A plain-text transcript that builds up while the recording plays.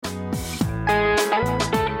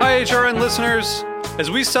HRN listeners.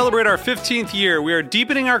 As we celebrate our 15th year, we are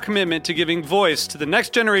deepening our commitment to giving voice to the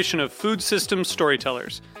next generation of food systems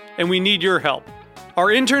storytellers, and we need your help. Our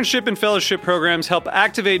internship and fellowship programs help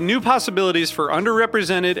activate new possibilities for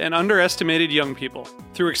underrepresented and underestimated young people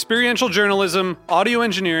through experiential journalism, audio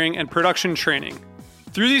engineering, and production training.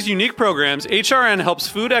 Through these unique programs, HRN helps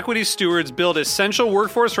food equity stewards build essential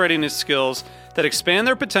workforce readiness skills that expand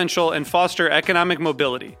their potential and foster economic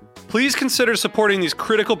mobility. Please consider supporting these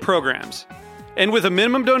critical programs. And with a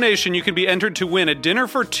minimum donation, you can be entered to win a dinner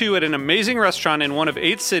for two at an amazing restaurant in one of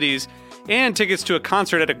 8 cities and tickets to a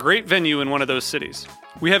concert at a great venue in one of those cities.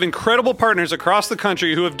 We have incredible partners across the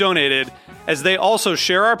country who have donated, as they also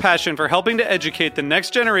share our passion for helping to educate the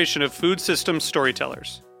next generation of food systems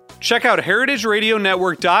storytellers. Check out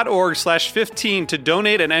heritageradionetwork.org/15 to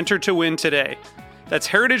donate and enter to win today. That's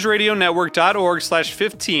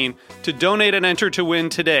heritageradionetwork.org/15 to donate and enter to win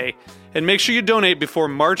today. And make sure you donate before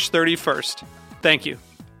March 31st. Thank you.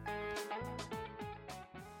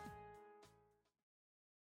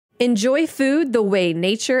 Enjoy food the way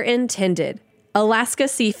nature intended. Alaska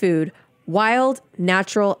Seafood. Wild,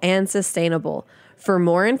 natural, and sustainable. For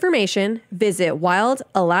more information, visit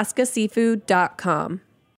wildalaskaseafood.com.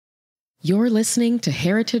 You're listening to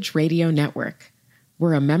Heritage Radio Network.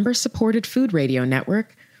 We're a member-supported food radio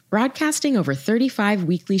network broadcasting over 35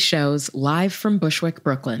 weekly shows live from Bushwick,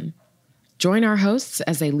 Brooklyn. Join our hosts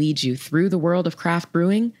as they lead you through the world of craft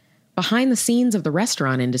brewing, behind the scenes of the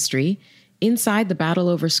restaurant industry, inside the battle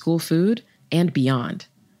over school food, and beyond.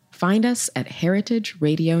 Find us at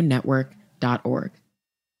heritageradionetwork.org.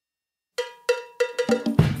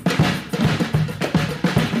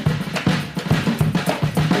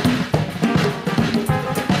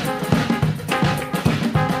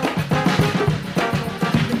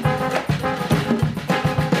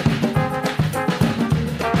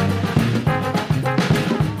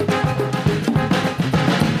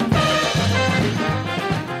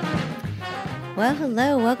 Well,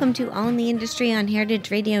 hello. Welcome to All in the Industry on Heritage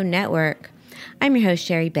Radio Network. I'm your host,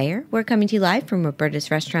 Sherry Bayer. We're coming to you live from Roberta's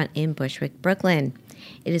Restaurant in Bushwick, Brooklyn.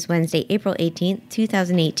 It is Wednesday, April 18th,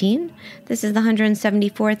 2018. This is the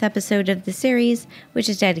 174th episode of the series, which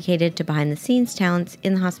is dedicated to behind-the-scenes talents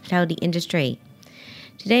in the hospitality industry.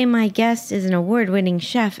 Today, my guest is an award-winning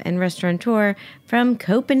chef and restaurateur from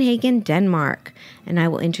Copenhagen, Denmark, and I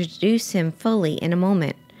will introduce him fully in a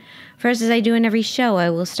moment. First, as I do in every show, I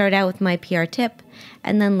will start out with my PR tip,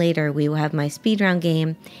 and then later we will have my speed round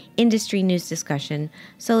game, industry news discussion,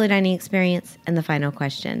 solo dining experience, and the final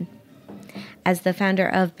question. As the founder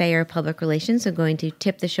of Bayer Public Relations, I'm going to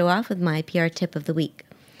tip the show off with my PR tip of the week.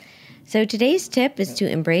 So today's tip is to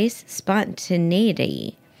embrace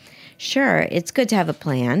spontaneity. Sure, it's good to have a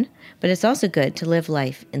plan, but it's also good to live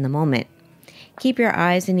life in the moment. Keep your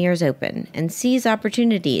eyes and ears open and seize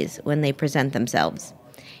opportunities when they present themselves.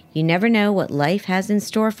 You never know what life has in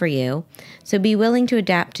store for you, so be willing to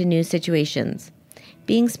adapt to new situations.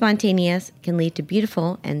 Being spontaneous can lead to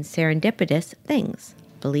beautiful and serendipitous things.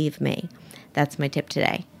 Believe me. That's my tip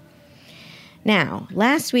today. Now,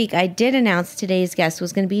 last week I did announce today's guest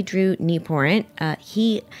was going to be Drew Nieporent.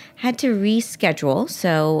 He had to reschedule,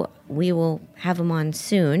 so we will have him on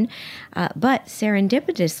soon. But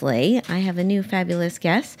serendipitously, I have a new fabulous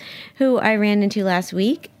guest who I ran into last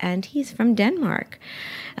week, and he's from Denmark.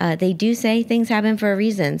 They do say things happen for a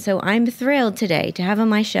reason, so I'm thrilled today to have on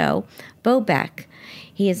my show Bech.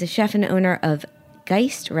 He is a chef and owner of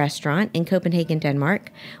Geist restaurant in Copenhagen,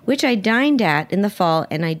 Denmark, which I dined at in the fall,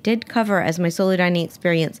 and I did cover as my solo dining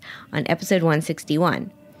experience on episode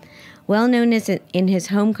 161. Well known in his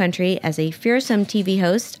home country as a fearsome TV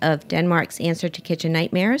host of Denmark's Answer to Kitchen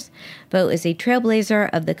Nightmares, Bo is a trailblazer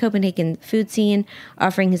of the Copenhagen food scene,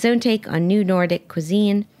 offering his own take on new Nordic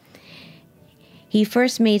cuisine. He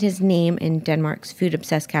first made his name in Denmark's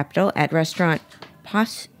food-obsessed capital at restaurant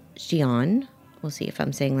Postion, we'll see if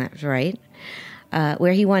I'm saying that right,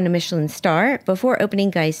 where he won a Michelin star. Before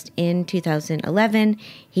opening Geist in 2011,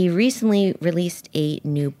 he recently released a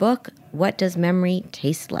new book, What Does Memory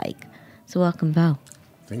Taste Like? So welcome, Bo.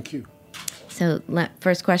 Thank you. So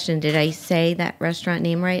first question, did I say that restaurant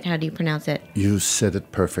name right? How do you pronounce it? You said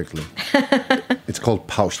it perfectly. It's called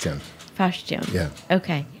Postion. Postion. Yeah.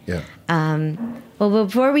 Okay. Yeah. Well,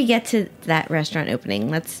 before we get to that restaurant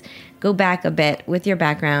opening, let's go back a bit with your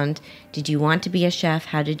background. Did you want to be a chef?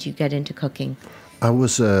 How did you get into cooking? I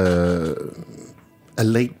was a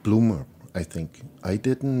late bloomer, I think. I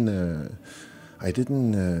didn't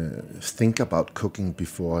think about cooking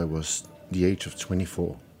before I was the age of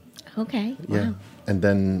 24. Okay. Yeah. Wow. And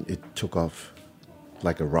then it took off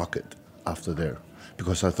like a rocket after there.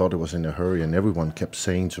 because I thought it was in a hurry, and everyone kept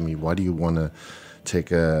saying to me, why do you want to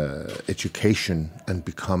take education and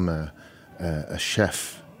become a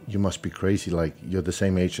chef? You must be crazy, like you're the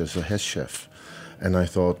same age as a head chef. And I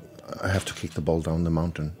thought, I have to kick the ball down the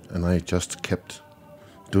mountain, and I just kept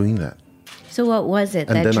doing that. So what was it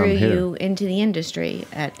And that then drew I'm here. you into the industry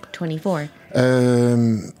at 24?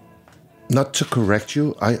 Not to correct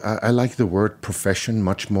you, I like the word profession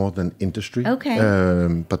much more than industry. Okay.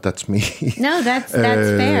 But that's me. No, that's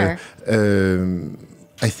fair.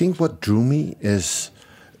 I think what drew me is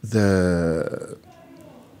the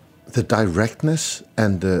directness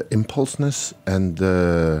and the impulseness and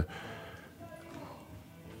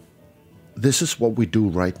this is what we do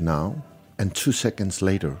right now, and 2 seconds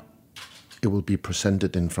later, it will be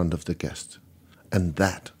presented in front of the guest, and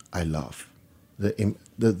that I love,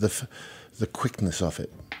 the quickness of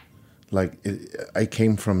it. Like I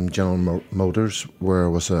came from General Motors, where I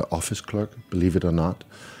was an office clerk, believe it or not,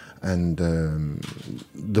 and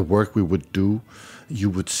the work we would do, you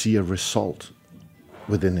would see a result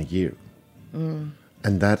within a year.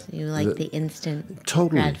 And that So you like the instant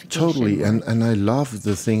totally, gratification. and I love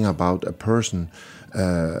the thing about a person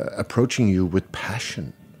approaching you with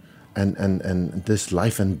passion, and this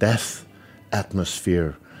life and death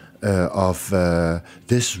atmosphere of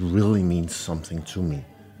this really means something to me.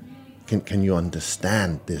 Can you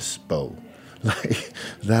understand this, Bo? Like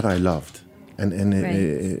that, I loved, and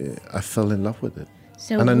I fell in love with it.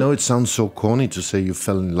 So and I know it sounds so corny to say you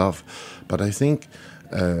fell in love, but I think.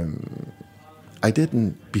 I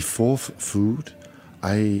didn't before food.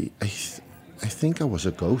 I think I was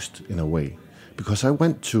a ghost in a way, because I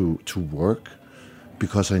went to work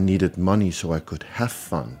because I needed money so I could have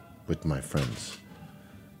fun with my friends.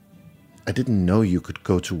 I didn't know you could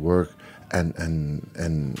go to work and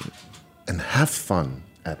have fun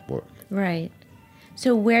at work. Right.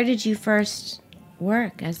 So where did you first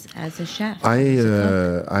work as a chef?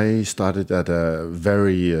 I started at a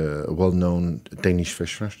very well-known Danish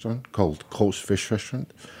fish restaurant called Kro's Fish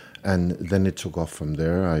Restaurant, and then it took off from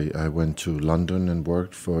there. I went to London and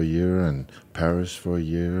worked for a year, and Paris for a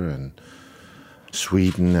year, and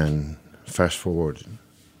Sweden, and fast forward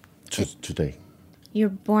to today.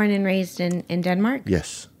 You're born and raised in Denmark?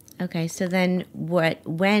 Yes. Okay, so then what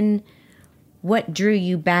drew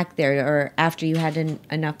you back there, or after you had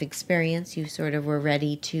enough experience, you sort of were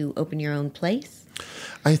ready to open your own place?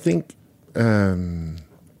 I think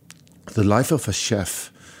the life of a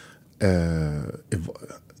chef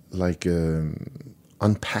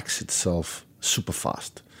unpacks itself super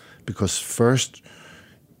fast, because first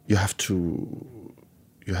you have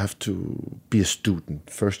to be a student.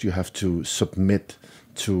 First you have to submit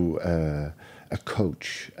to a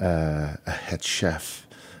coach, a head chef,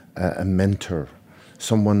 a mentor,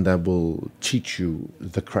 someone that will teach you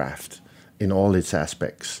the craft in all its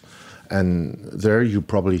aspects. And there you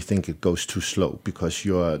probably think it goes too slow because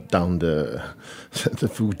you're down the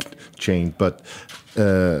food chain. But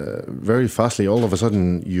very fastly, all of a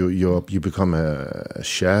sudden, you become a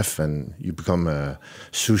chef, and you become a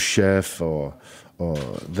sous chef, or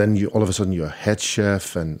then all of a sudden you're a head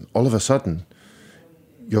chef, and all of a sudden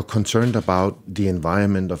you're concerned about the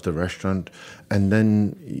environment of the restaurant, and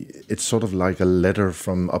then it's sort of like a letter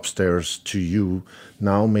from upstairs to you.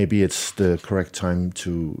 Now maybe it's the correct time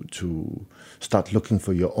to start looking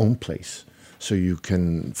for your own place, so you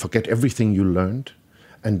can forget everything you learned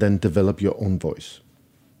and then develop your own voice.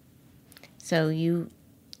 So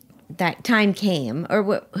that time came,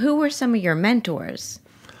 or who were some of your mentors?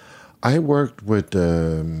 I worked with,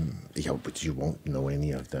 but you won't know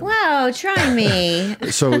any of them. Wow, try me.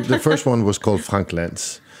 So the first one was called Frank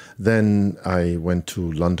Lenz. Then I went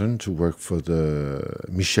to London to work for the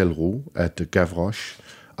Michel Roux at the Gavroche.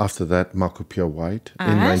 After that, Marco Pierre White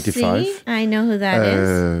in 95. See? I know who that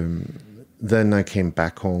is. Then I came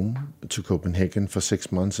back home to Copenhagen for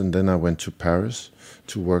 6 months, and then I went to Paris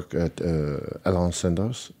to work at Alain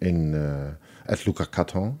Sanders at Lucas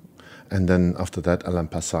Carton. And then after that, Alain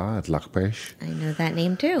Passard at Bech. I know that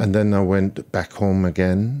name too. And then I went back home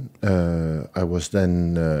again. I was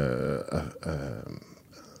then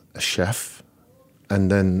a chef.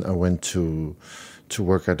 And then I went to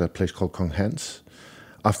work at a place called Kong Hans.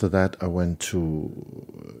 After that, I went to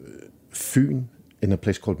Fyn in a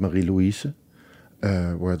place called Marie-Louise,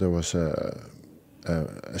 where there was a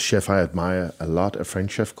chef I admire a lot, a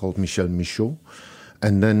French chef called Michel Michaud.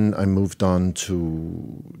 And then I moved on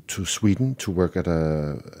to Sweden to work at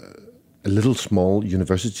a little small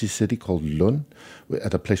university city called Lund,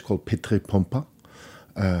 at a place called Petri Pompa,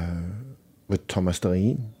 with Thomas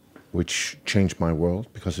Darin, which changed my world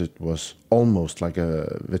because it was almost like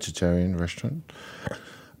a vegetarian restaurant.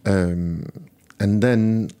 And And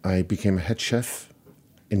then I became a head chef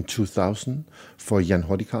in 2000 for Jan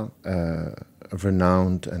Hordikar, a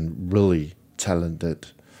renowned and really talented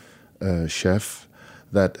chef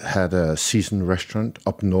that had a seasoned restaurant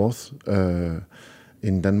up north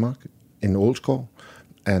in Denmark, in Ålsgård,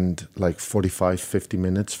 and like 45-50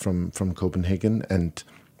 minutes from Copenhagen. And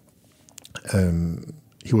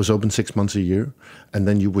he was open 6 months a year, and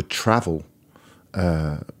then you would travel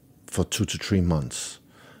for 2 to 3 months.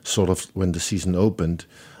 Sort of when the season opened,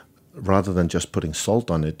 rather than just putting salt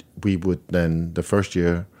on it, we would then, the first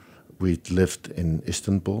year, we lived in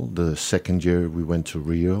Istanbul. The second year, we went to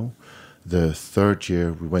Rio. The third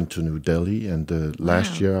year, we went to New Delhi. And the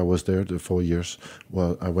last year I was there, the 4 years,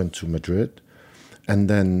 well, I went to Madrid. And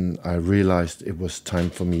then I realized it was time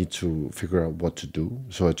for me to figure out what to do.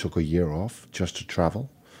 So I took a year off just to travel.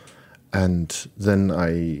 And then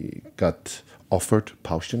I got offered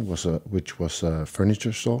Pausten, which was a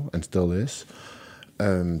furniture store and still is,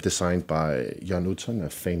 designed by Jan Utzon, a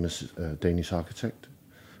famous Danish architect.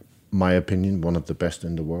 My opinion, one of the best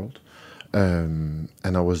in the world. And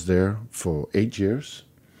I was there for 8 years.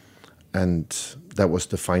 And that was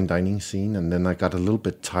the fine dining scene. And then I got a little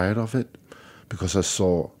bit tired of it because I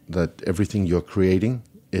saw that everything you're creating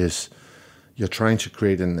is, you're trying to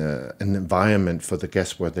create an environment for the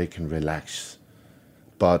guests where they can relax.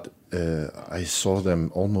 But I saw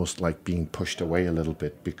them almost like being pushed away a little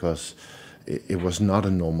bit because it was not a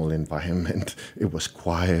normal environment. It was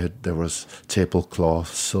quiet. There was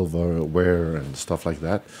tablecloth, silverware, and stuff like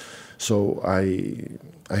that. So I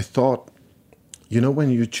thought, when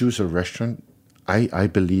you choose a restaurant, I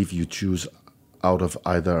believe you choose out of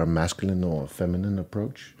either a masculine or a feminine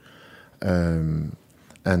approach. And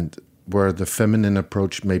where the feminine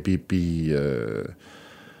approach maybe be,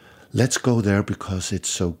 let's go there because it's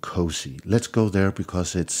so cozy. Let's go there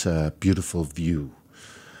because it's a beautiful view.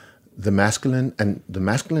 The masculine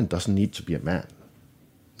doesn't need to be a man.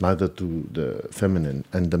 Neither do the feminine.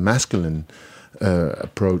 And the masculine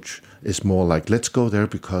approach is more like, let's go there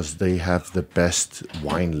because they have the best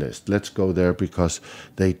wine list. Let's go there because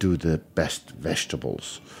they do the best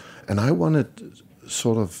vegetables. And I wanted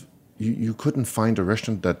sort of, you couldn't find a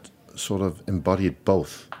restaurant that sort of embodied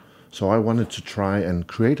both. So I wanted to try and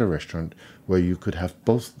create a restaurant where you could have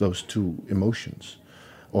both those two emotions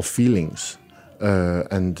or feelings.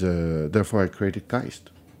 And therefore I created Geist.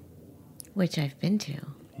 Which I've been to.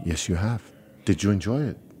 Yes, you have. Did you enjoy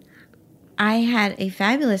it? I had a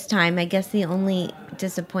fabulous time. I guess the only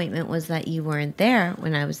disappointment was that you weren't there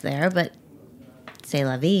when I was there, but c'est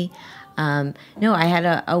la vie. No, I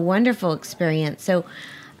had a wonderful experience. So,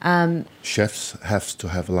 chefs have to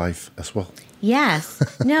have life as well. Yes.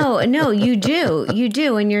 No, you do. You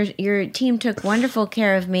do. And your team took wonderful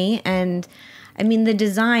care of me. And I mean, the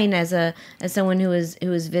design as someone who was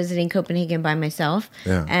visiting Copenhagen by myself,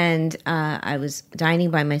 and I was dining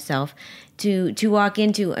by myself, to walk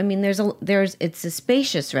into. I mean, it's a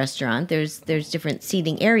spacious restaurant. There's different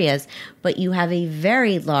seating areas, but you have a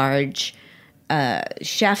very large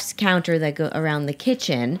chef's counter that go around the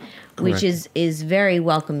kitchen, which is very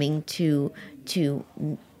welcoming to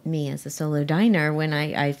me as a solo diner when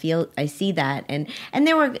I see that. And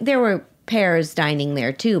there were pairs dining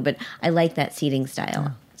there too, but I like that seating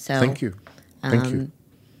style. So thank you.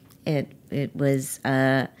 It was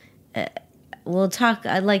I'd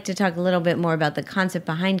like to talk a little bit more about the concept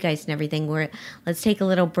behind Geist and everything. Let's take a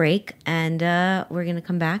little break, and we're going to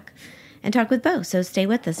come back and talk with Bo. So stay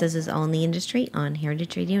with us. This is All in the Industry on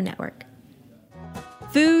Heritage Radio Network.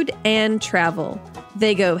 Food and travel.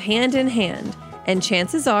 They go hand in hand. And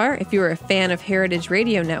chances are, if you're a fan of Heritage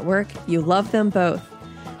Radio Network, you love them both.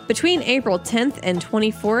 Between April 10th and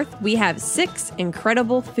 24th, we have 6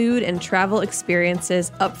 incredible food and travel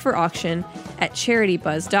experiences up for auction at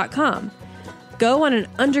CharityBuzz.com. Go on an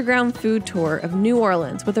underground food tour of New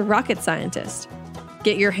Orleans with a rocket scientist.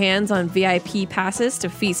 Get your hands on VIP passes to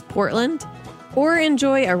Feast Portland, or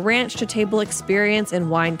enjoy a ranch-to-table experience in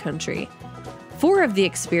wine country. 4 of the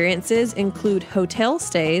experiences include hotel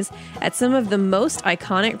stays at some of the most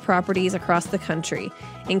iconic properties across the country,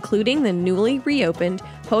 including the newly reopened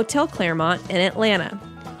Hotel Claremont in Atlanta.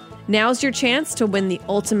 Now's your chance to win the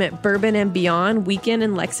ultimate Bourbon and Beyond weekend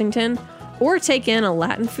in Lexington, or take in a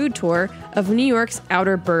Latin food tour of New York's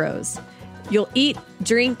outer boroughs. You'll eat,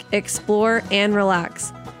 drink, explore, and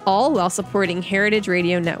relax, all while supporting Heritage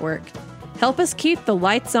Radio Network. Help us keep the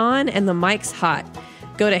lights on and the mics hot.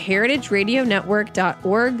 Go to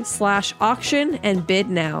heritageradionetwork.org/auction and bid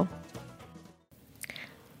now.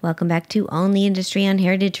 Welcome back to All in the Industry on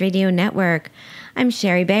Heritage Radio Network. I'm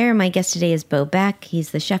Sherry Bayer. My guest today is Bo Bech.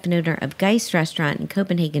 He's the chef and owner of Geist Restaurant in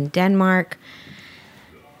Copenhagen, Denmark.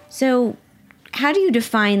 So how do you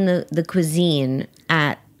define the cuisine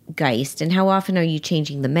at Geist, and how often are you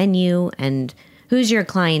changing the menu, and who's your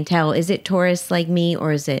clientele? Is it tourists like me,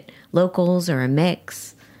 or is it locals, or a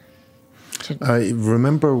mix? I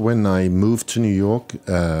remember when I moved to New York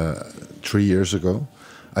 3 years ago.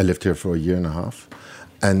 I lived here for a year and a half.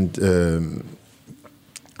 And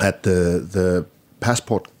at the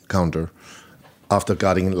passport counter, after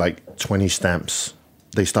getting like 20 stamps,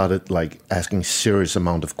 they started like asking serious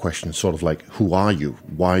amount of questions, sort of like, who are you?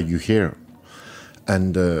 Why are you here?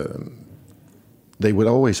 And they would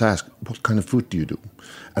always ask, what kind of food do you do?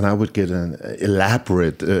 And I would get an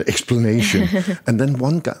elaborate explanation. And then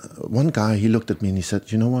one guy, he looked at me and he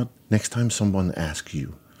said, you know what? Next time someone asks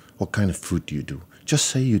you, what kind of food do you do? Just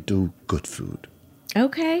say you do good food.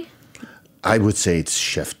 Okay. I would say it's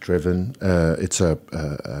chef-driven. It's a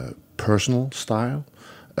personal style.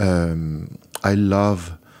 I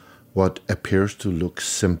love what appears to look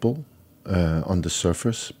simple on the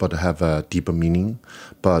surface, but have a deeper meaning.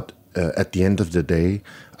 But at the end of the day,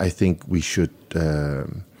 I think we should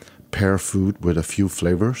pair food with a few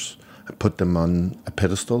flavors, put them on a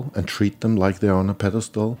pedestal and treat them like they're on a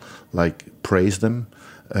pedestal, like praise them.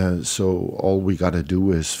 So all we got to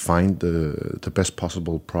do is find the best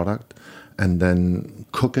possible product and then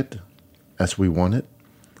cook it as we want it.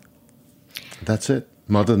 That's it.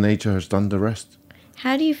 Mother Nature has done the rest.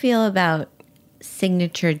 How do you feel about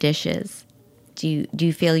signature dishes? Do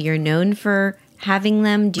you feel you're known for having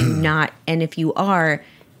them? Do you not? And if you are,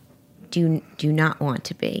 do you not want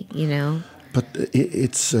to be, you know? But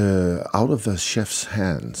it's out of a chef's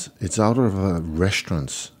hands. It's out of a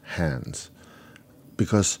restaurant's hands.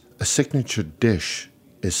 Because a signature dish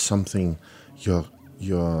is something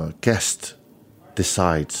your guest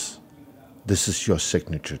decides, this is your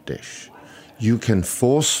signature dish. You can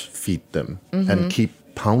force feed them and keep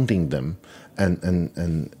pounding them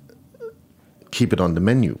and keep it on the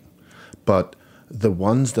menu. But the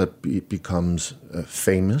ones that becomes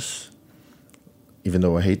famous, even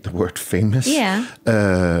though I hate the word famous,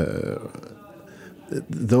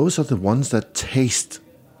 those are the ones that taste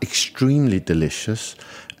extremely delicious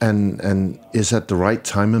and is at the right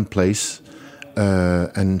time and place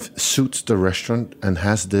and suits the restaurant and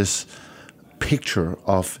has this picture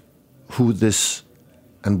of who this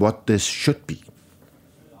and what this should be.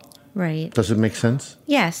 Right. Does it make sense?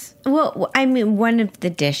 Yes. Well, I mean, one of the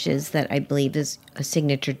dishes that I believe is a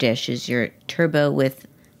signature dish is your turbot with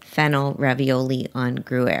fennel ravioli on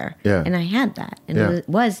Gruyere. Yeah. And I had that, and it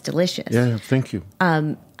was delicious. Yeah, thank you.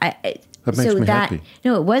 That makes me happy.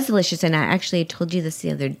 No, it was delicious, and I actually told you this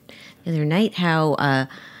the other night how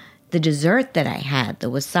the dessert that I had,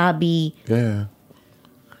 the wasabi. Yeah.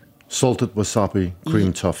 Salted wasabi,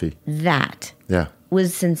 cream toffee. That. Yeah.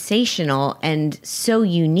 Was sensational and so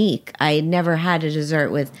unique. I had never had a dessert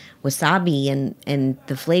with wasabi and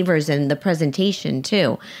the flavors and the presentation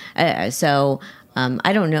too. So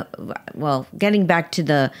I don't know. Well, getting back to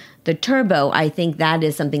the turbot, I think that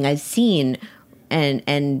is something I've seen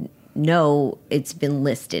and know it's been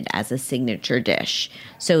listed as a signature dish.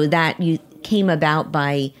 So that you came about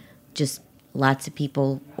by just lots of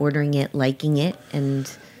people ordering it, liking it, and...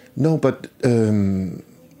 No, but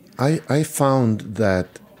I found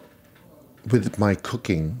that with my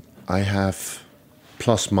cooking, I have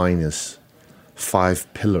plus minus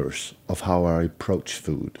 5 pillars of how I approach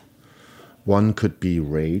food. One could be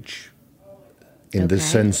rage, in the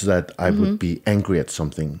sense that I would be angry at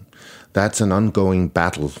something. That's an ongoing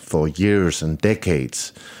battle for years and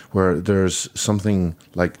decades, where there's something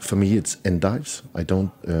like, for me, it's endives. I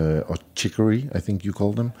don't, or chicory, I think you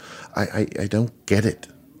call them. I don't get it.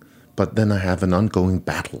 But then I have an ongoing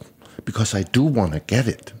battle because I do want to get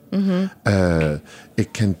it.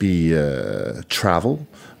 It can be travel,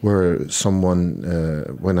 where someone,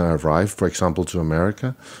 when I arrive, for example, to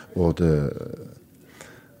America or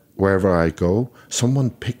wherever I go, someone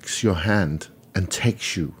picks your hand and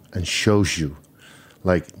takes you and shows you,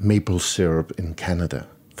 like maple syrup in Canada,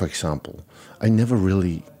 for example. I never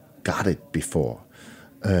really got it before.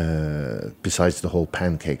 Besides the whole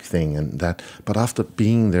pancake thing and that, but after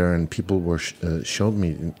being there and people were showed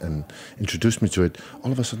me and introduced me to it,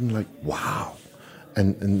 all of a sudden, like, wow,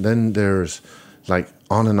 and then there's like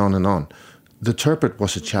on and on and on. The turbot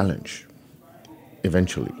was a challenge.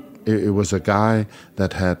 Eventually, it was a guy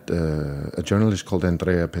that had a journalist called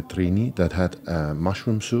Andrea Petrini that had a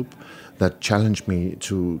mushroom soup that challenged me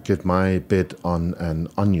to give my bit on an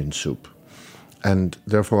onion soup. And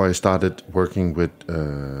therefore I started working with,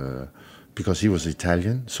 because he was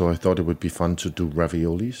Italian, so I thought it would be fun to do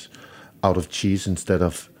raviolis out of cheese instead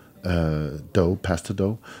of dough, pasta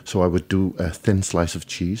dough. So I would do a thin slice of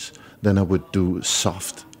cheese. Then I would do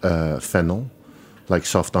soft fennel like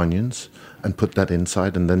soft onions, and put that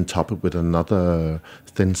inside, and then top it with another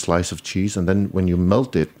thin slice of cheese. And then when you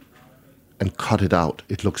melt it and cut it out,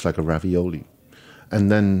 it looks like a ravioli. And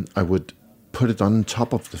then I would put it on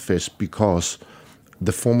top of the fish, because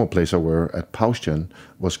the former place I were at Paustian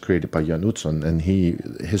was created by Jan Utzon, and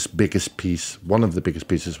his biggest piece, one of the biggest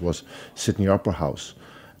pieces, was Sydney Opera House.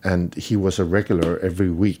 And he was a regular every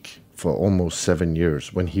week for almost 7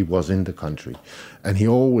 years when he was in the country. And he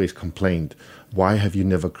always complained, why have you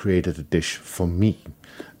never created a dish for me?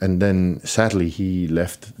 And then sadly he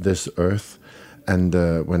left this earth. And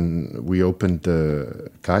when we opened the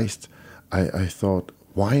Geist, I thought,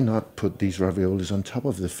 why not put these raviolis on top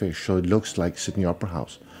of the fish so it looks like Sydney Opera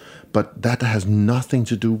House? But that has nothing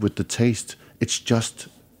to do with the taste. It's just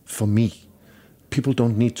for me. People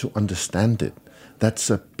don't need to understand it. That's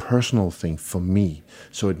a personal thing for me.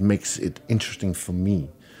 So it makes it interesting for me.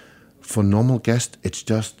 For normal guests, it's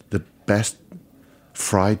just the best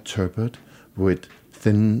fried turbot with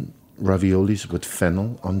thin raviolis with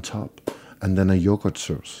fennel on top, and then a yogurt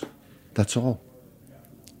sauce. That's all.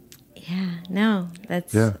 Yeah, no,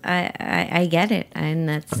 that's Yeah. I get it, and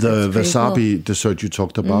that's The pretty wasabi cool. dessert you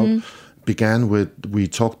talked about began with, we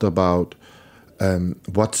talked about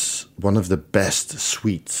what's one of the best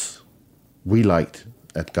sweets we liked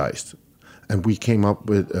at Geist. And we came up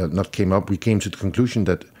with, we came to the conclusion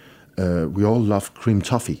that we all love cream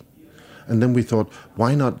toffee. And then we thought,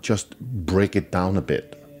 why not just break it down a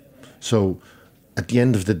bit? So at the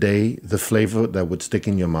end of the day, the flavor that would stick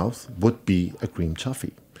in your mouth would be a cream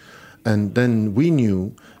toffee. And then we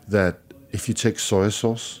knew that if you take soy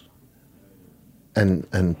sauce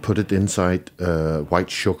and put it inside white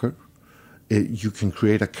sugar, you can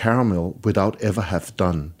create a caramel without ever have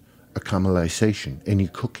done a caramelization, any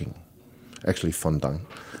cooking, actually fondant.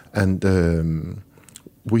 And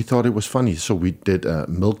we thought it was funny, so we did a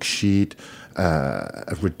milk sheet,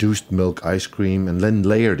 a reduced milk ice cream, and then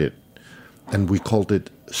layered it. And we called it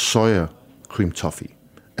soya cream toffee.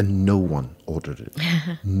 And no one ordered it.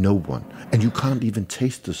 No one. And you can't even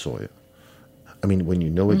taste the soya. I mean, when you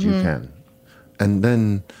know it, you can. And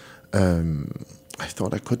then I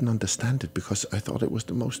thought I couldn't understand it, because I thought it was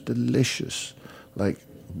the most delicious. Like,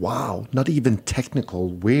 wow. Not even technical,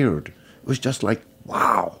 weird. It was just like,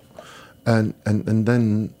 wow. And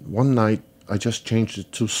then one night, I just changed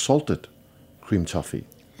it to salted cream toffee.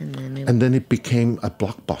 And then it became a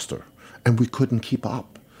blockbuster. And we couldn't keep up.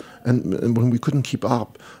 And when we couldn't keep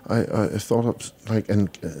up, I thought of, like, and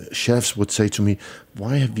chefs would say to me,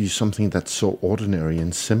 why have you something that's so ordinary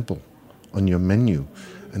and simple on your menu?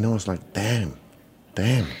 And I was like, damn.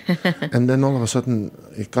 And then all of a sudden,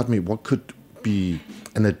 it got me, what could be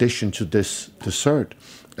an addition to this dessert?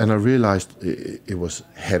 And I realized it was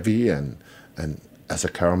heavy and as a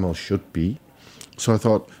caramel should be. So I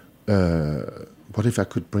thought, what if I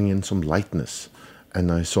could bring in some lightness? And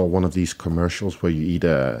I saw one of these commercials where you eat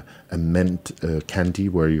a mint candy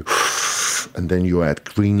where you, and then you add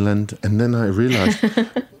Greenland. And then I realized,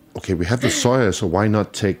 okay, we have the soya, so why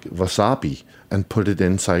not take wasabi and put it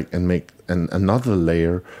inside and make another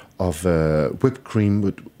layer of whipped cream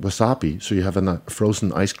with wasabi, so you have a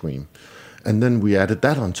frozen ice cream. And then we added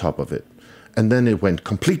that on top of it. And then it went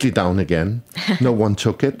completely down again. No one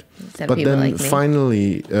took it. But then like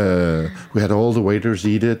finally, we had all the waiters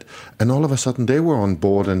eat it. And all of a sudden, they were on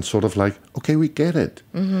board and sort of like, okay, we get it.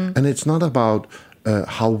 And it's not about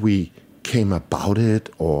how we came about it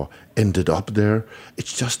or ended up there.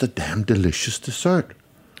 It's just a damn delicious dessert.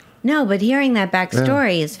 No, but hearing that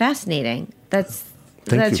backstory is fascinating. That's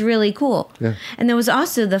Thank you. really cool. Yeah. And there was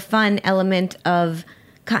also the fun element of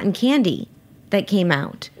cotton candy that came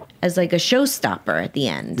out as like a showstopper at the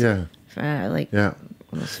end. Yeah.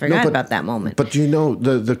 Almost forgot about that moment. But you know,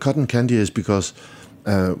 the cotton candy is because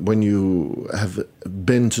when you have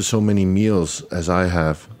been to so many meals as I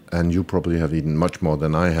have, and you probably have eaten much more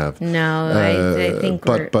than I have. No, I think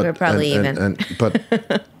we're probably even. But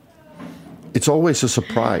it's always a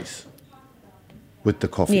surprise with the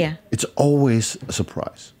coffee. Yeah. It's always a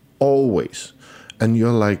surprise. Always. And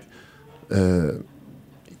you're like,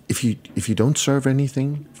 if you don't serve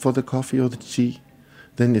anything for the coffee or the tea,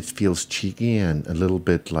 then it feels cheeky and a little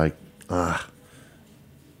bit like,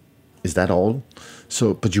 is that all?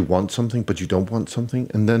 So, but you want something, but you don't want something.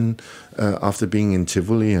 And then after being in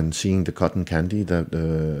Tivoli and seeing the cotton candy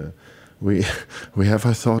that we have,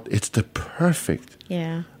 I thought it's the perfect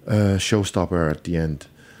showstopper at the end.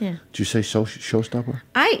 Yeah. Do you say showstopper?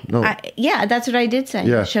 No. Yeah, that's what I did say.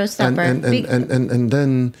 Yeah. Showstopper. And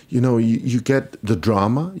then, you know, you get the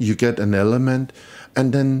drama, you get an element,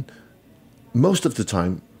 and then most of the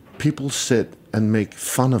time people sit and make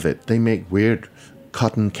fun of it. They make weird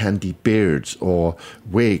cotton candy beards or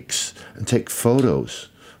wigs and take photos.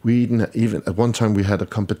 We even at one time we had a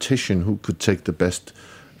competition who could take the best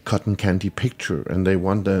cotton candy picture, and they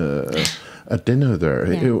won a dinner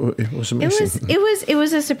there. Yeah. It was amazing. It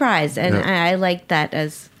was a surprise, and Yeah. I liked that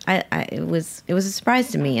as it was a surprise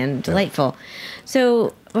to me and delightful.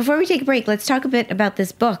 So before we take a break, let's talk a bit about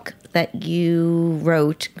this book that you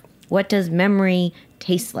wrote. What does memory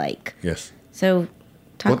taste like? Yes. So,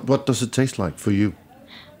 What does it taste like for you?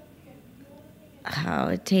 Oh,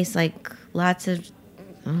 it tastes like lots of.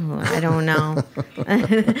 Oh, I don't know.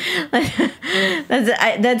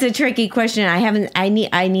 That's a tricky question. I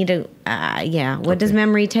need to. Yeah. What does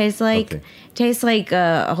memory taste like? Okay. Tastes like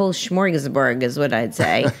a whole smorgasbord is what I'd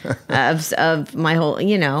say of my whole.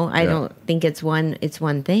 I don't think it's one. It's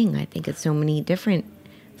one thing. I think it's so many different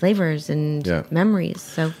flavors and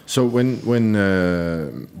memories. So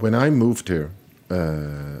when I moved here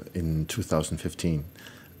in 2015,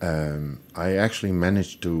 I actually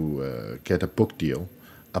managed to get a book deal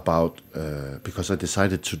about because I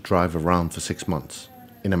decided to drive around for 6 months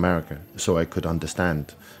in America so I could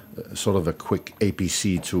understand sort of a quick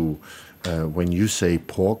ABC to when you say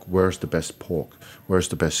pork, where's the best pork? Where's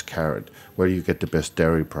the best carrot? Where do you get the best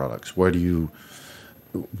dairy products? What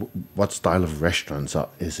style of restaurants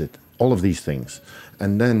is it? All of these things.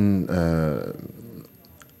 And then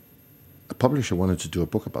a publisher wanted to do a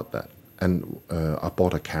book about that. And I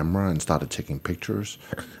bought a camera and started taking pictures.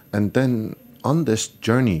 And then on this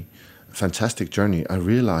journey, fantastic journey, I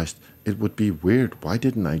realized it would be weird. Why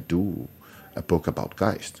didn't I do a book about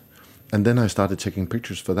Geist? And then I started taking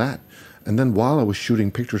pictures for that. And then while I was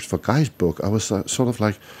shooting pictures for Geist book, I was sort of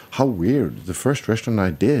like, how weird. The first restaurant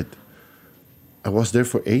I did, I was there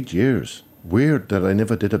for 8 years. Weird that I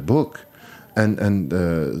never did a book. And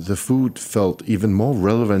the food felt even more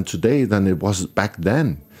relevant today than it was back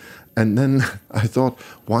then. And then I thought,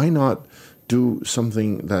 why not do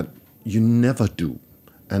something that you never do?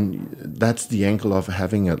 And that's the angle of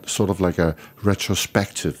having a sort of like a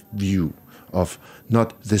retrospective view of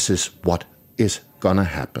not this is what is gonna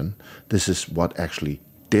happen, this is what actually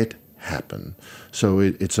did happen. So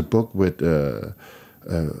it's a book with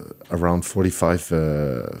around 45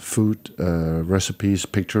 food recipes,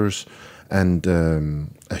 pictures, and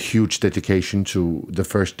a huge dedication to the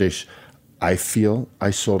first dish I feel I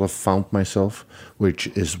sort of found myself, which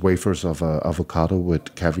is wafers of avocado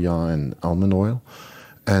with caviar and almond oil.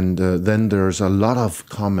 And then there's a lot of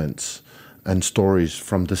comments and stories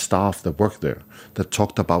from the staff that worked there that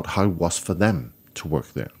talked about how it was for them to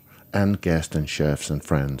work there, and guests and chefs and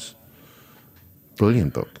friends.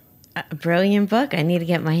 Brilliant book. A brilliant book. I need to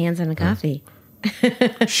get my hands on a copy.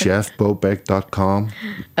 ChefBobek.com.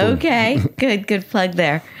 Okay, good plug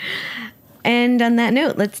there. And on that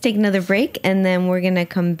note, let's take another break, and then we're going to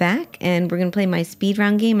come back, and we're going to play my speed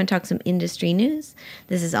round game and talk some industry news.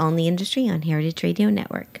 This is All in the Industry on Heritage Radio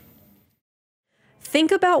Network.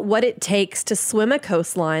 Think about what it takes to swim a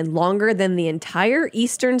coastline longer than the entire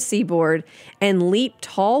eastern seaboard and leap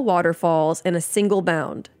tall waterfalls in a single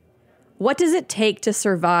bound. What does it take to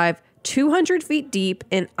survive 200 feet deep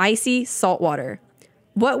in icy saltwater?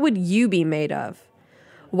 What would you be made of?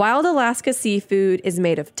 Wild Alaska seafood is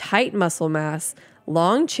made of tight muscle mass,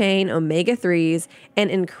 long-chain omega-3s, and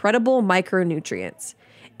incredible micronutrients.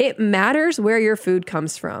 It matters where your food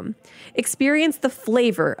comes from. Experience the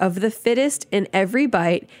flavor of the fittest in every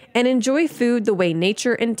bite and enjoy food the way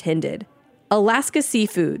nature intended. Alaska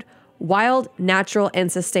seafood, wild, natural, and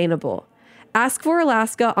sustainable. Ask for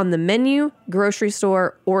Alaska on the menu, grocery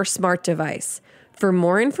store, or smart device. For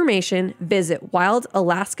more information, visit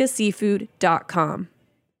wildalaskaseafood.com.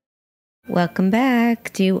 Welcome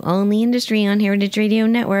back to All in the Industry on Heritage Radio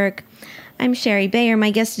Network. I'm Sherry Bayer.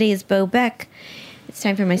 My guest today is Bech. It's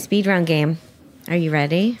time for my speed round game. Are you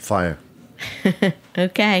ready? Fire.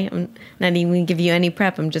 Okay. I'm not even going to give you any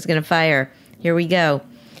prep. I'm just going to fire. Here we go.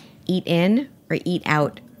 Eat in or eat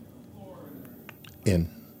out? In.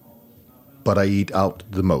 But I eat out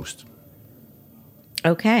the most.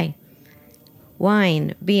 Okay.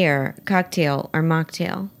 Wine, beer, cocktail, or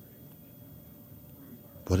mocktail?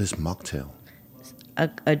 What is mocktail?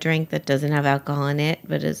 A drink that doesn't have alcohol in it,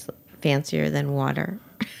 but is fancier than water.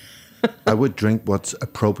 I would drink what's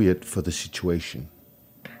appropriate for the situation.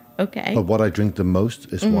 Okay. But what I drink the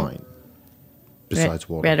most is wine, besides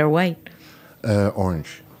water. Red or white?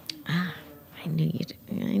 Orange. I knew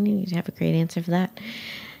you'd have a great answer for that.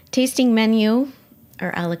 Tasting menu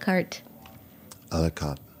or a la carte? A la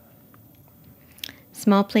carte.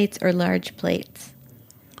 Small plates or large plates?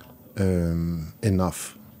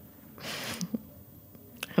 Enough.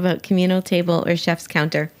 How about communal table or chef's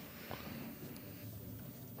counter?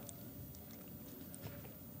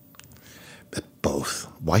 both.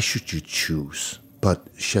 Why should you choose? But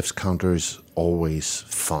Chef's Counter is always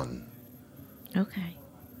fun. Okay.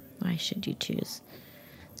 Why should you choose?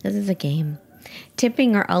 This is a game.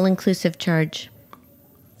 Tipping or all-inclusive charge?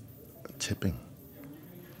 Tipping.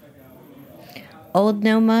 Old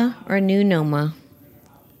Noma or new Noma?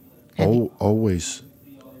 Always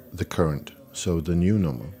the current. So the new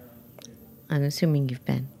Noma. I'm assuming you've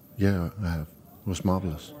been. Yeah, I have. It was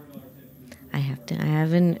marvelous. I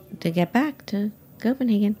haven't to get back to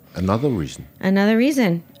Copenhagen. Another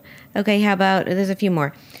reason. Okay, how about, there's a few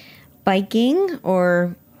more. Biking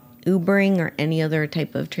or Ubering or any other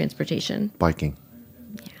type of transportation? Biking.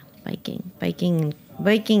 Yeah,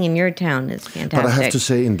 biking in your town is fantastic. But I have to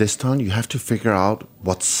say, in this town, you have to figure out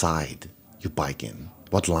what side you bike in.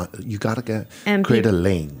 What line. You got to create a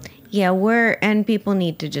lane. Yeah, and people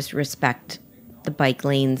need to just respect the bike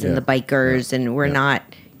lanes and the bikers, and we're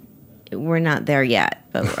not there yet.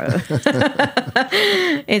 But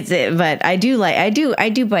but I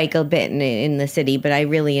do bike a bit in the city, but I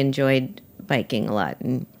really enjoyed biking a lot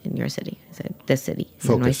in your city. I said this city,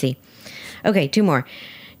 NYC. Okay, 2 more.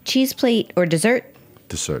 Cheese plate or dessert?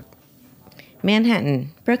 Dessert.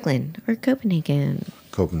 Manhattan, Brooklyn, or Copenhagen?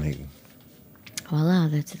 Copenhagen. Voila,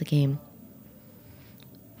 that's the game.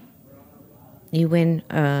 You win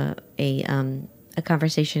a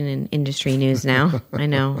conversation in industry news now. I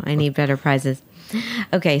know. I need better prizes.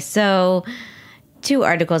 Okay, so 2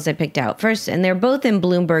 articles I picked out. First, and they're both in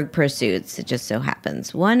Bloomberg Pursuits, it just so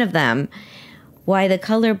happens. One of them, Why the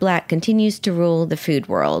Color Black Continues to Rule the Food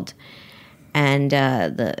World. And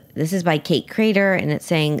this is by Kate Crater, and it's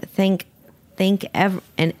saying, thank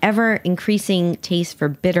an ever-increasing taste for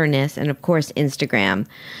bitterness, and of course, Instagram.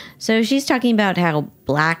 So she's talking about how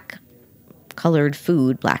black-colored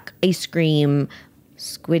food, black ice cream,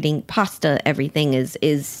 squidding, pasta, everything is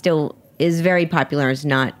very popular, is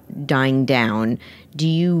not dying down. Do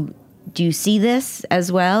you see this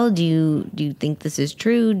as well? Do you think this is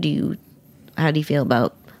true? How do you feel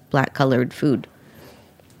about black-colored food?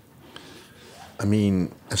 I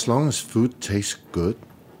mean, as long as food tastes good,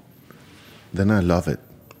 then I love it.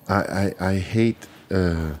 I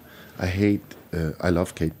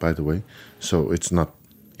love Kate, by the way, so it's not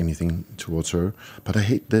anything towards her. But I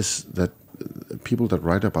hate that people that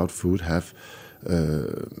write about food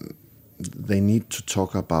they need to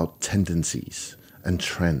talk about tendencies and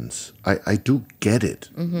trends. I do get it.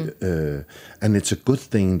 Mm-hmm. And it's a good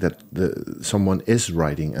thing that someone is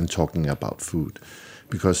writing and talking about food,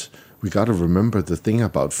 because we got to remember the thing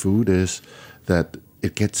about food is that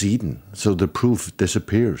it gets eaten, so the proof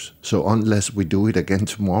disappears. So unless we do it again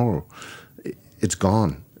tomorrow, it's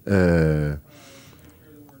gone.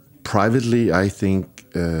 Privately, I think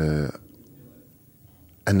an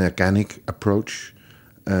organic approach,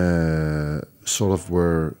 sort of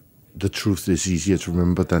where the truth is easier to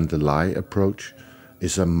remember than the lie approach,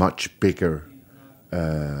 is a much bigger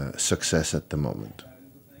success at the moment.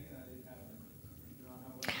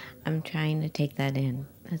 I'm trying to take that in.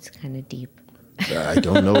 That's kind of deep. I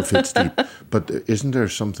don't know if it's deep, but isn't there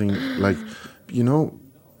something like,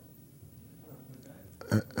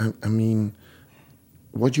 I mean,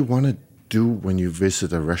 what you want to do when you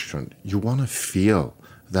visit a restaurant, you want to feel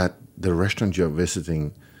that the restaurant you're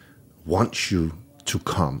visiting wants you to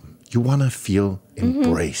come. You want to feel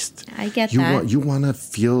embraced. I get that. You want to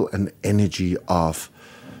feel an energy of,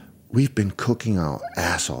 we've been cooking our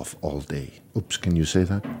ass off all day. Oops, can you say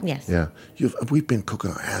that? Yes. Yeah. We've been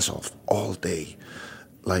cooking our ass off all day.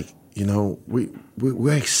 Like,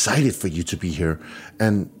 we're excited for you to be here.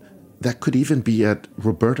 And that could even be at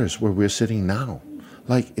Roberta's, where we're sitting now.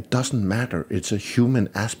 Like, it doesn't matter. It's a human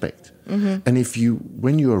aspect. Mm-hmm. And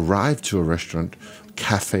when you arrive to a restaurant,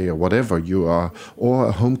 cafe or whatever you are, or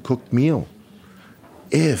a home-cooked meal,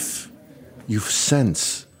 if you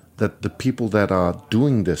sense that the people that are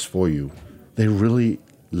doing this for you, they really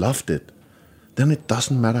loved it, then it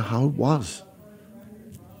doesn't matter how it was.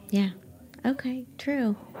 Yeah. Okay.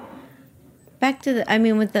 True. Back to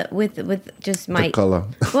with just my the color.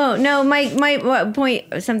 Well, no, my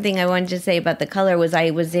point. Something I wanted to say about the color was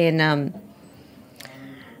I was in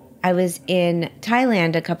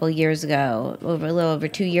Thailand a couple years ago, a little over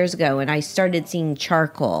 2 years ago, and I started seeing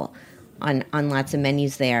charcoal on lots of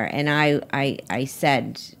menus there. And I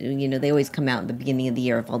said, they always come out in the beginning of the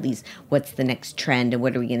year of all these, what's the next trend and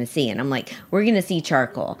what are we going to see? And I'm like, we're going to see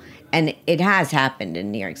charcoal. And it has happened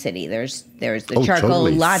in New York City. There's the charcoal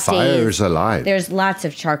totally. lattes. Fire's alive. There's lots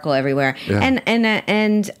of charcoal everywhere. Yeah.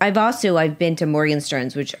 And I've been to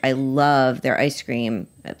Morgenstern's, which I love their ice cream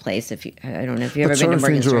place. I don't know if you've ever been to Morgenstern's.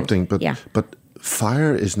 Sorry for interrupting, but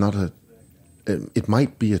fire is not it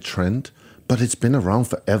might be a trend, but it's been around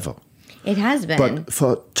forever. It has been. But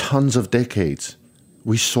for tons of decades,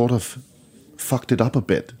 we sort of fucked it up a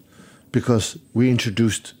bit because we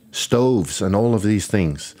introduced stoves and all of these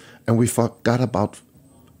things, and we forgot about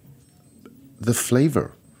the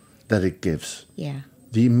flavor that it gives. Yeah.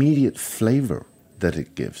 The immediate flavor that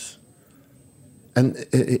it gives. And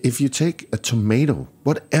if you take a tomato,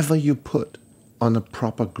 whatever you put on a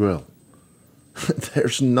proper grill,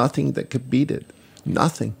 there's nothing that could beat it.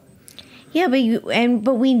 Nothing. Yeah,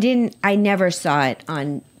 but we didn't. I never saw it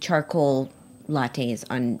on charcoal lattes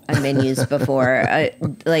on menus before,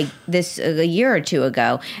 like this a year or two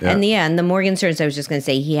ago. Yeah. And the Morgenstern's, I was just going to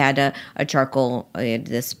say, he had a charcoal,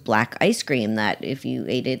 this black ice cream that if you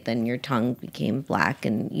ate it, then your tongue became black,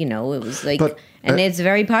 and it was like, it's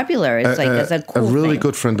very popular. It's like as a cool really thing.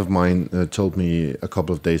 Good friend of mine told me a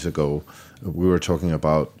couple of days ago. We were talking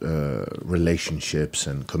about relationships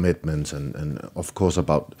and commitments, and of course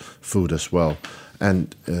about food as well.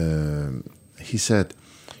 And he said,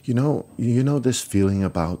 you know this feeling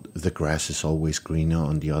about the grass is always greener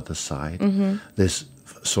on the other side? Mm-hmm. This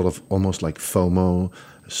sort of almost like FOMO,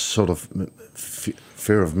 sort of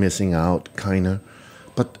fear of missing out, kind of.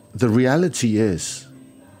 But the reality is,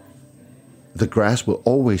 the grass will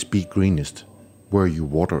always be greenest where you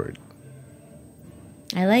water it.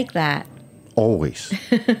 I like that. Always.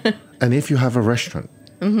 And if you have a restaurant,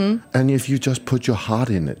 mm-hmm. and if you just put your heart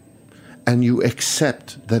in it, and you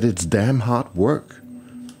accept that it's damn hard work.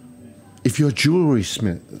 If you're a jewelry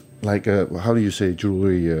smith, like how do you say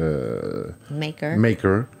jewelry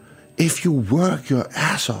maker, if you work your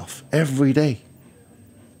ass off every day,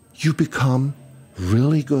 you become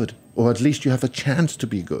really good, or at least you have a chance to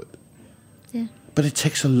be good. Yeah. But it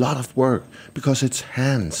takes a lot of work because it's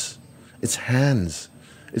hands. It's hands.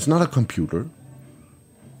 It's not a computer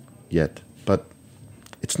yet, but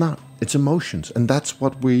it's not. It's emotions, and that's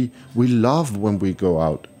what we love when we go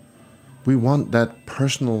out. We want that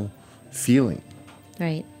personal feeling.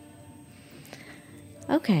 Right.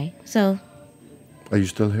 Okay, so. Are you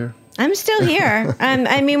still here? I'm still here.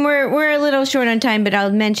 I mean, we're a little short on time, but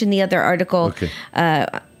I'll mention the other article. Okay.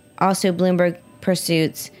 Also, Bloomberg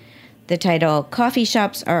Pursuits. The title, Coffee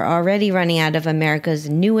Shops Are Already Running Out of America's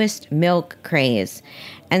Newest Milk Craze.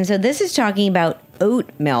 And so this is talking about oat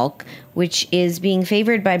milk, which is being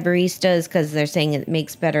favored by baristas because they're saying it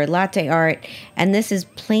makes better latte art. And this is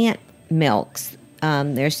plant milks.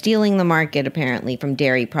 They're stealing the market, apparently, from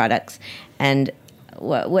dairy products. And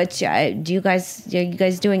are you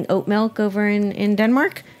guys doing oat milk over in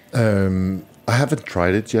Denmark? I haven't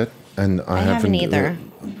tried it yet. And I haven't either.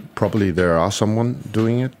 Probably there are someone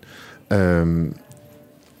doing it.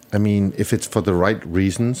 I mean, if it's for the right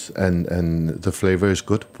reasons and the flavor is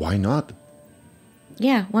good, why not?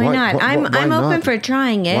 Yeah, why not? I'm open for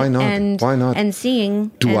trying it. Why not? Why not? And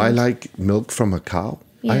seeing. I like milk from a cow?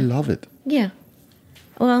 Yeah. I love it. Yeah.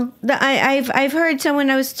 Well, I've heard someone.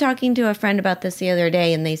 I was talking to a friend about this the other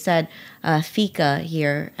day, and they said Fika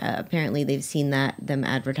here. Apparently, they've seen them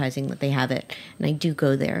advertising that they have it, and I do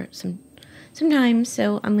go there sometimes.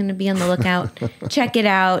 So I'm going to be on the lookout. Check it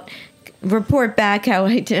out. Report back how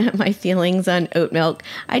I did my feelings on oat milk.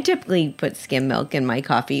 I typically put skim milk in my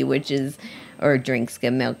coffee, or drink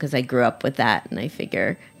skim milk because I grew up with that, and I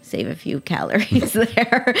figure save a few calories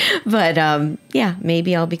there. But yeah,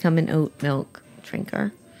 maybe I'll become an oat milk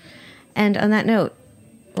drinker. And on that note,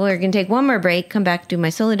 we're going to take one more break, come back, do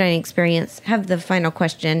my solo dining experience, have the final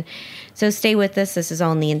question. So stay with us. This is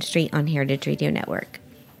All in the Industry on Heritage Radio Network.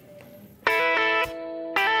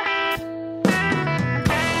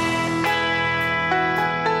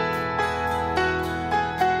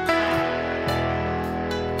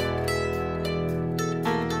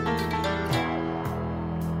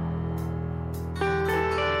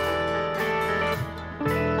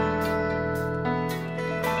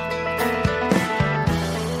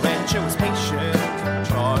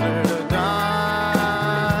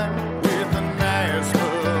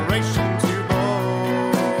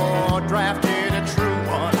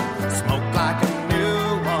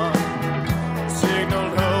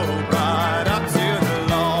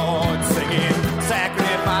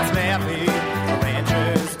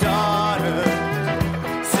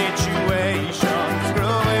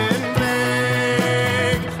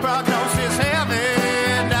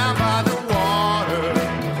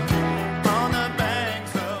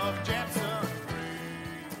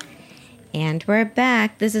 And we're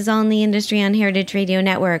back. This is All in the Industry on Heritage Radio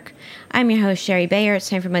Network. I'm your host, Sherry Bayer. It's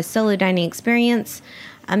time for my solo dining experience.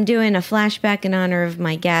 I'm doing a flashback in honor of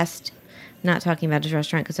my guest. I'm not talking about his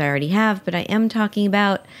restaurant because I already have, but I am talking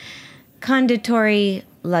about Conditori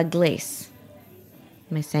La Glace.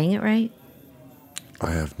 Am I saying it right?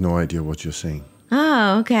 I have no idea what you're saying.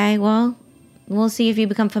 Oh, okay. Well, we'll see if you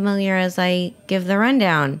become familiar as I give the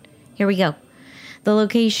rundown. Here we go. The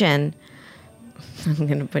location. I'm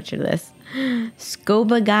going to butcher this.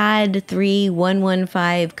 Skobagade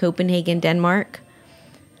 3115, Copenhagen, Denmark.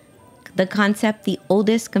 The concept, the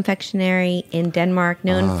oldest confectionery in Denmark,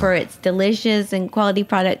 known for its delicious and quality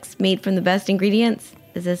products made from the best ingredients.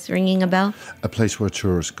 Is this ringing a bell? A place where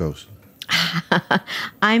tourists go.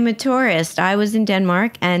 I'm a tourist. I was in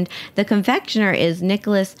Denmark, and the confectioner is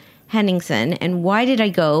Nicholas Henningsen. And why did I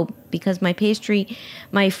go? Because my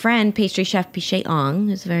friend, pastry chef Bech,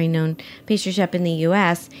 who's a very known pastry chef in the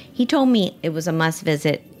U.S., he told me it was a must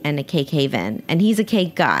visit and a cake haven. And he's a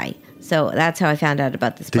cake guy. So that's how I found out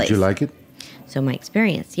about this place. Did you like it? So my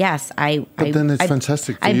experience, yes. But then it's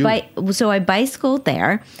fantastic for you. So I bicycled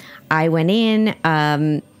there. I went in.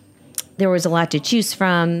 There was a lot to choose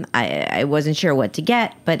from. I wasn't sure what to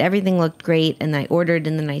get, but everything looked great. And I ordered,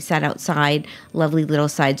 and then I sat outside, lovely little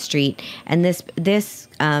side street. And this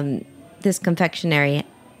confectionery,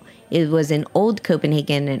 it was in old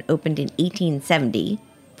Copenhagen and opened in 1870,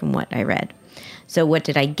 from what I read. So what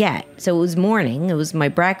did I get? So it was morning. It was my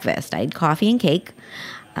breakfast. I had coffee and cake.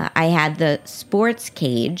 I had the sports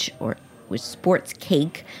cake,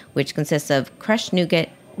 which consists of crushed nougat,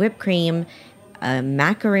 whipped cream, a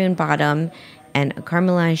macaroon bottom, and a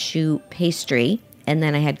caramelized choux pastry. And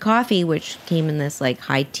then I had coffee, which came in this like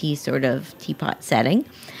high tea sort of teapot setting.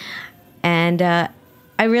 And I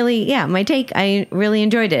really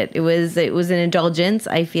enjoyed it. It was an indulgence.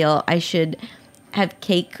 I feel I should have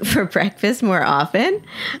cake for breakfast more often.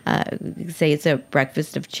 Say it's a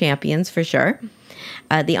breakfast of champions for sure.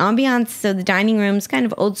 The ambiance, so the dining room's kind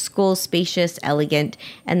of old school, spacious, elegant,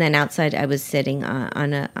 and then outside I was sitting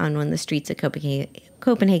on one of the streets of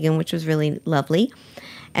Copenhagen, which was really lovely.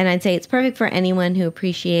 And I'd say it's perfect for anyone who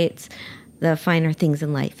appreciates the finer things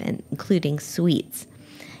in life, and including sweets.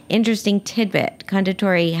 Interesting tidbit: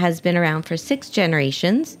 konditori has been around for 6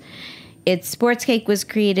 generations. Its sports cake was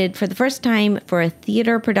created for the first time for a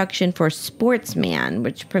theater production for Sportsman,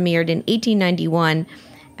 which premiered in 1891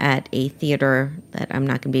 at a theater that I'm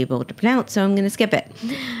not going to be able to pronounce, so I'm going to skip it.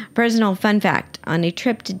 Personal fun fact: on a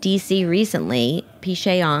trip to D.C. recently,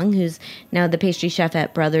 Bech, who's now the pastry chef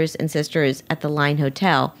at Brothers and Sisters at the Line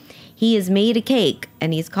Hotel, he has made a cake,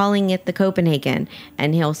 and he's calling it the Copenhagen,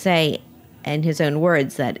 and he'll say, in his own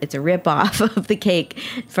words, that it's a rip-off of the cake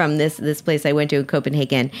from this place I went to in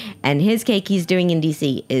Copenhagen. And his cake he's doing in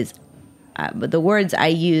D.C. is, the words I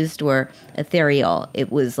used were ethereal.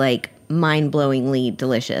 It was like mind-blowingly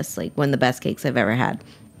delicious, like one of the best cakes I've ever had.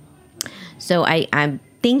 So I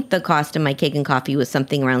think the cost of my cake and coffee was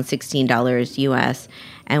something around $16 US.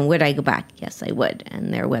 And would I go back? Yes, I would.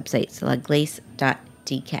 And their website's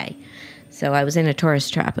laglace.dk. So I was in a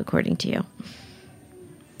tourist trap, according to you.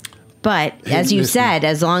 But as you said,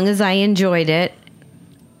 as long as I enjoyed it,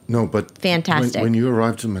 no, but fantastic. When you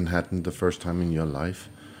arrived to Manhattan the first time in your life,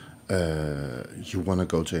 you want to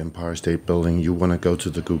go to Empire State Building, you want to go to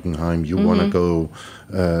the Guggenheim, you want to go.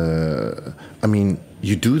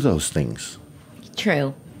 You do those things.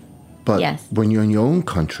 True. But yes. When you're in your own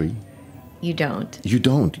country, you don't. You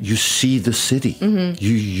don't. You see the city. Mm-hmm.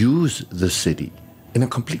 You use the city in a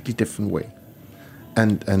completely different way.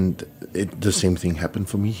 And the same thing happened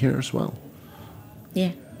for me here as well.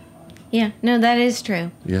 Yeah. Yeah. No, that is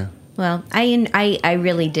true. Yeah. Well, I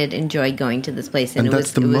really did enjoy going to this place. And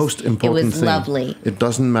that's the most important thing. It was lovely. It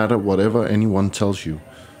doesn't matter whatever anyone tells you.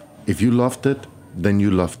 If you loved it, then you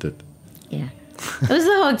loved it. Yeah. It was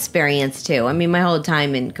the whole experience, too. I mean, my whole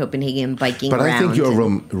time in Copenhagen biking around. But I think you're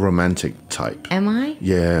a romantic type. Am I?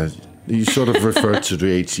 Yeah. You sort of referred to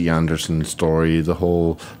the H.C. Andersen story, the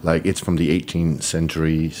whole, like, it's from the 18th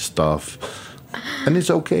century stuff. And it's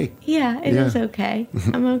okay. Yeah, it is okay.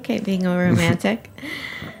 I'm okay being a romantic.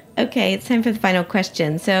 Okay, it's time for the final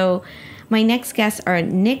question. So my next guests are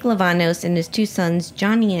Nick Lavanos and his 2 sons,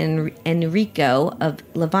 Johnny and Enrico, of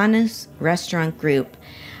Lavanos Restaurant Group.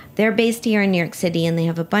 They're based here in New York City, and they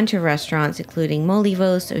have a bunch of restaurants, including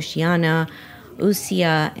Molivos, Oceana,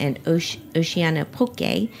 Usia, and Oceana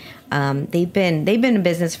Poke. They've been in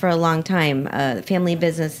business for a long time, family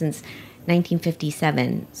business since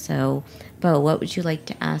 1957. So, Bo, what would you like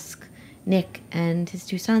to ask Nick and his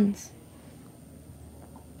 2 sons?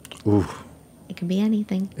 Ooh. It could be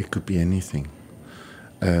anything. It could be anything.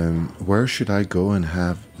 Where should I go and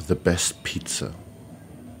have the best pizza?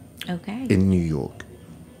 Okay. In New York.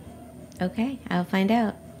 Okay, I'll find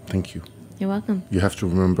out. Thank you. You're welcome. You have to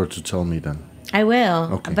remember to tell me then. I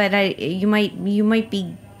will. Okay. But you might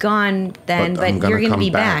be gone then, but you're going to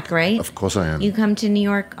be back, right? Of course I am. You come to New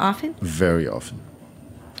York often? Very often.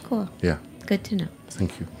 Cool. Yeah. good to know.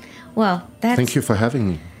 Thank you. Well, Thank you for having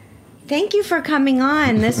me. Thank you for coming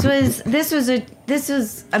on. This was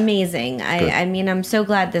amazing. I mean, I'm so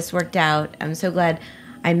glad this worked out. I'm so glad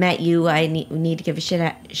I met you. I need to give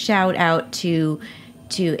a shout out to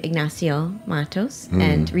Ignacio Matos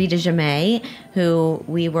and Rita Jamay, who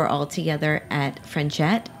we were all together at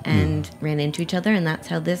Frenchette and ran into each other, and that's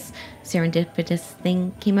how this serendipitous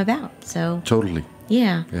thing came about. So Totally.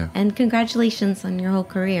 Yeah. And congratulations on your whole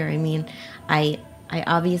career. I mean, I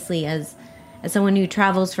obviously, as someone who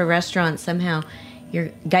travels for restaurants, somehow your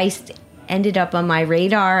Geist ended up on my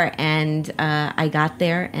radar, and I got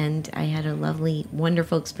there, and I had a lovely,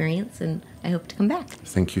 wonderful experience, and I hope to come back.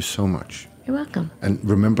 Thank you so much. You're welcome. And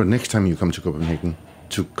remember, next time you come to Copenhagen,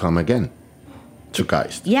 to come again to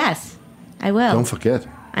Geist. Yes, I will. Don't forget.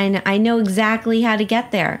 I know exactly how to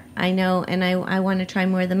get there. I know, and I want to try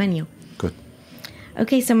more of the menu. Good.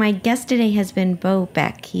 Okay, so my guest today has been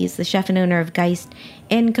Bech. He's the chef and owner of Geist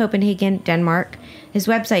in Copenhagen, Denmark. His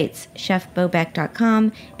website's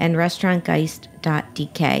chefbobech.com and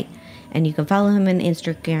restaurantgeist.dk. And you can follow him on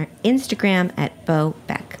Instagram at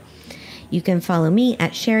Bech. You can follow me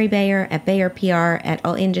at Sherry Bayer, at Bayer PR, at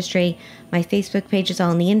All Industry. My Facebook page is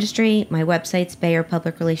All in the Industry. My website's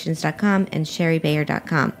BayerPublicRelations.com and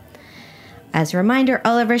SherryBayer.com. As a reminder,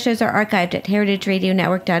 all of our shows are archived at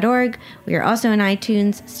heritageradionetwork.org. We are also on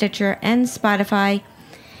iTunes, Stitcher, and Spotify.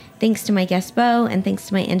 Thanks to my guest, Bo, and thanks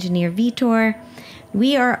to my engineer, Vitor.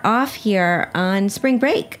 We are off here on spring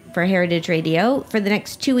break for Heritage Radio for the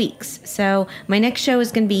next 2 weeks. So my next show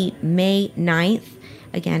is going to be May 9th,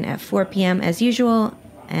 again at 4 p.m. as usual,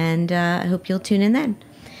 and I hope you'll tune in then.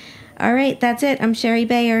 All right, that's it. I'm Sherry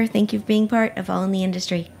Bayer. Thank you for being part of All in the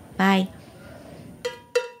Industry. Bye.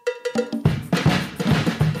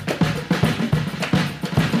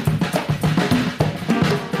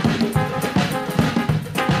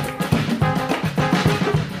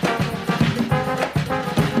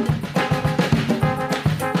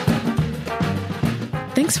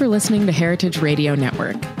 Thanks for listening to Heritage Radio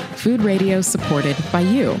Network, food radio supported by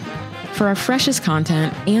you. For our freshest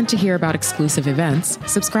content and to hear about exclusive events,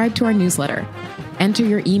 subscribe to our newsletter. Enter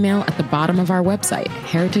your email at the bottom of our website,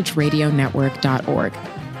 heritageradionetwork.org.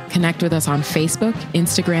 Connect with us on Facebook,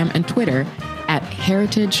 Instagram, and Twitter at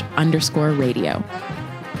heritage_radio.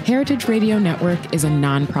 Heritage Radio Network is a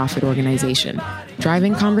nonprofit organization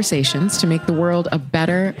driving conversations to make the world a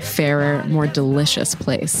better, fairer, more delicious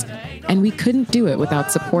place. And we couldn't do it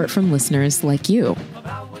without support from listeners like you.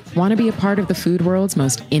 Want to be a part of the food world's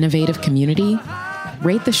most innovative community?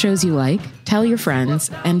 Rate the shows you like, tell your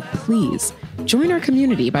friends, and please join our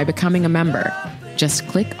community by becoming a member. Just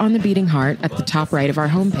click on the beating heart at the top right of our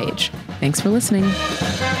homepage. Thanks for listening.